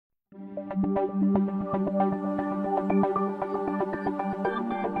Right,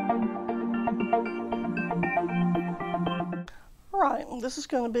 this is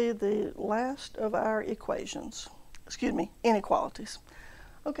going to be the last of our inequalities.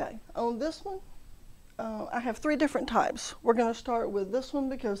 Okay, on this one, I have three different types. We're going to start with this one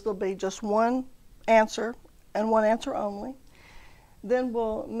because there'll be just one answer and one answer only. Then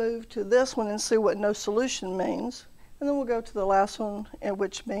we'll move to this one and see what no solution means. And then we'll go to the last one,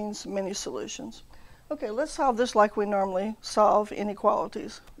 which means many solutions. Okay, let's solve this like we normally solve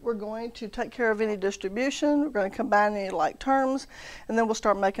inequalities. We're going to take care of any distribution, we're going to combine any like terms, and then we'll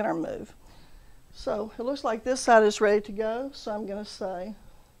start making our move. So it looks like this side is ready to go, so I'm going to say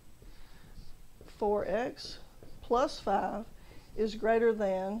 4x plus 5 is greater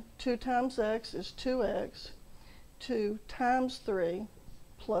than 2 times x is 2x, 2 times 3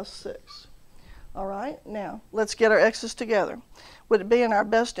 plus 6. All right, now let's get our x's together. Would it be in our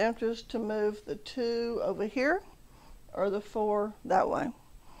best interest to move the 2 over here or the 4 that way?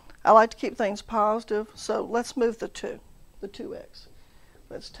 I like to keep things positive, so let's move the 2x.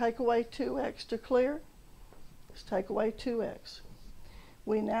 Let's take away 2x to clear. Let's take away 2x.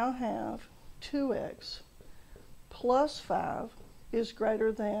 We now have 2x plus 5 is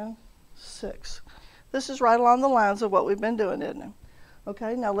greater than 6. This is right along the lines of what we've been doing, isn't it?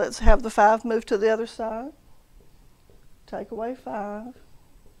 Okay, now let's have the 5 move to the other side. Take away 5.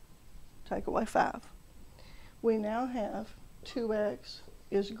 Take away 5. We now have 2x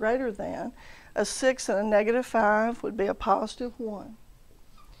is greater than a 6 and a negative 5 would be a positive 1.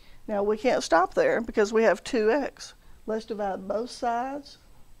 Now we can't stop there because we have 2x. Let's divide both sides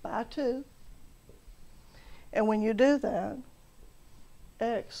by 2. And when you do that,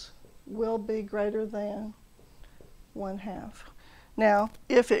 x will be greater than 1/2. Now,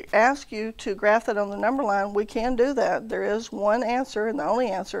 if it asks you to graph it on the number line, we can do that. There is one answer, and the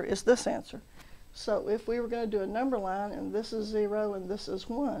only answer is this answer. So if we were going to do a number line, and this is 0 and this is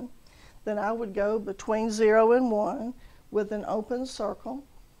 1, then I would go between 0 and 1 with an open circle.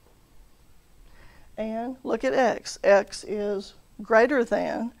 And look at x. X is greater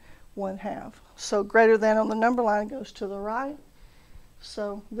than 1/2. So greater than on the number line goes to the right.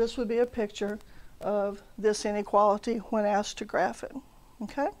 So this would be a picture of this inequality when asked to graph it.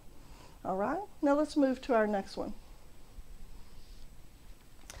 Okay? All right, now let's move to our next one.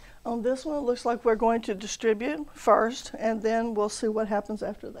 On this one, it looks like we're going to distribute first, and then we'll see what happens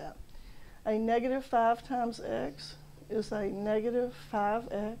after that. A negative 5 times x is a negative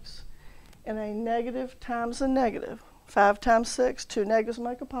 5x, and a negative times a negative. 5 times 6, 2 negatives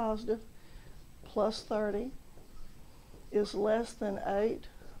make a positive, plus 30 is less than 8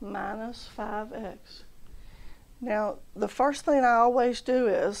 minus 5x. Now, the first thing I always do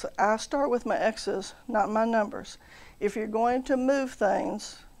is I start with my x's, not my numbers. If you're going to move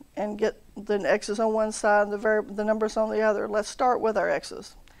things and get the x's on one side and the numbers on the other, let's start with our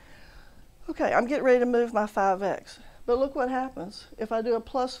x's. Okay, I'm getting ready to move my 5x. But look what happens. If I do a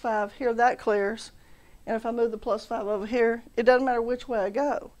plus 5 here, that clears. And if I move the plus 5 over here, it doesn't matter which way I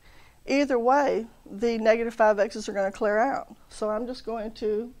go. Either way, the negative 5x's are going to clear out. So I'm just going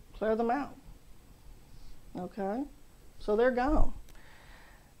to clear them out. Okay? So they're gone.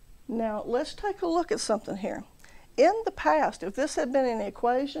 Now, let's take a look at something here. In the past, if this had been an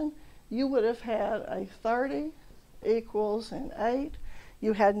equation, you would have had a 30 equals an 8.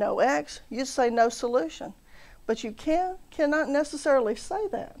 You had no x. You'd say no solution. But you cannot necessarily say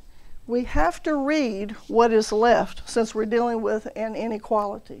that. We have to read what is left since we're dealing with an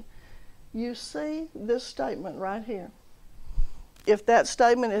inequality. You see this statement right here. If that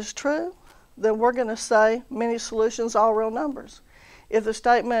statement is true, then we're going to say many solutions, all real numbers. If the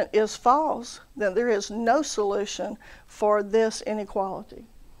statement is false, then there is no solution for this inequality.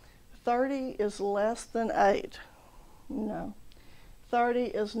 30 is less than 8. No. 30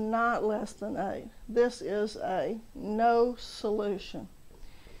 is not less than 8. This is a no solution.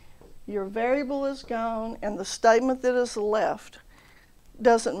 Your variable is gone, and the statement that is left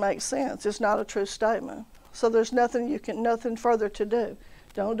doesn't make sense. It's not a true statement. So there's nothing further to do.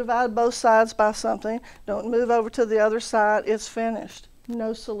 Don't divide both sides by something. Don't move over to the other side. It's finished.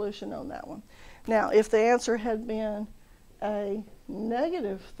 No solution on that one. Now, if the answer had been a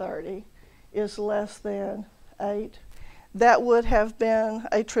negative 30 is less than 8, that would have been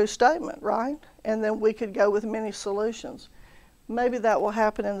a true statement, right? And then we could go with many solutions. Maybe that will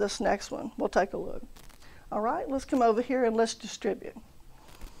happen in this next one. We'll take a look. All right, let's come over here and let's distribute.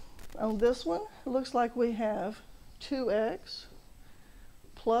 On this one, it looks like we have 2x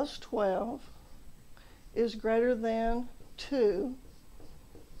plus 12 is greater than 2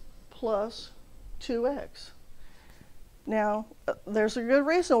 plus 2x. Now, there's a good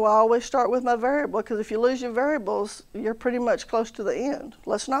reason why I always start with my variable, because if you lose your variables, you're pretty much close to the end.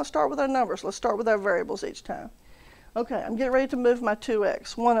 Let's not start with our numbers. Let's start with our variables each time. Okay, I'm getting ready to move my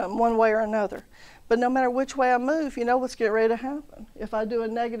 2x, one way or another. But no matter which way I move, you know what's getting ready to happen. If I do a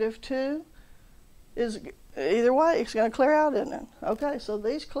 -2, either way, it's going to clear out, isn't it? Okay, so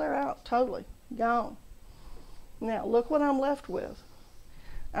these clear out totally, gone. Now, look what I'm left with.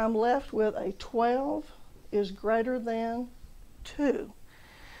 I'm left with a 12 is greater than 2.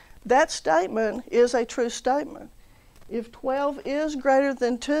 That statement is a true statement. If 12 is greater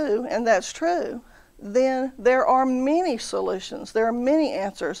than 2, and that's true, then there are many solutions. There are many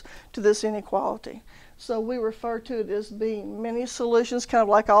answers to this inequality. So we refer to it as being many solutions, kind of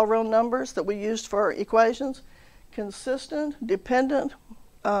like all real numbers that we used for equations. Consistent, dependent,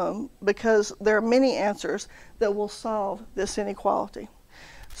 because there are many answers that will solve this inequality.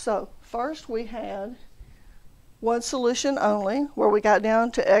 So first we had one solution only, where we got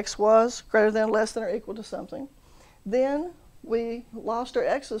down to x was greater than, less than, or equal to something. Then we lost our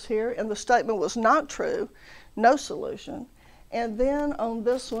x's here, and the statement was not true, no solution. And then on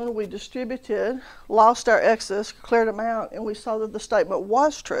this one, we distributed, lost our x's, cleared them out, and we saw that the statement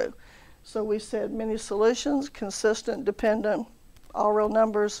was true. So we said many solutions, consistent, dependent, all real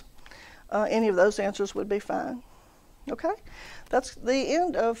numbers, any of those answers would be fine. Okay, that's the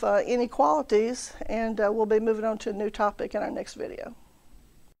end of inequalities, and we'll be moving on to a new topic in our next video.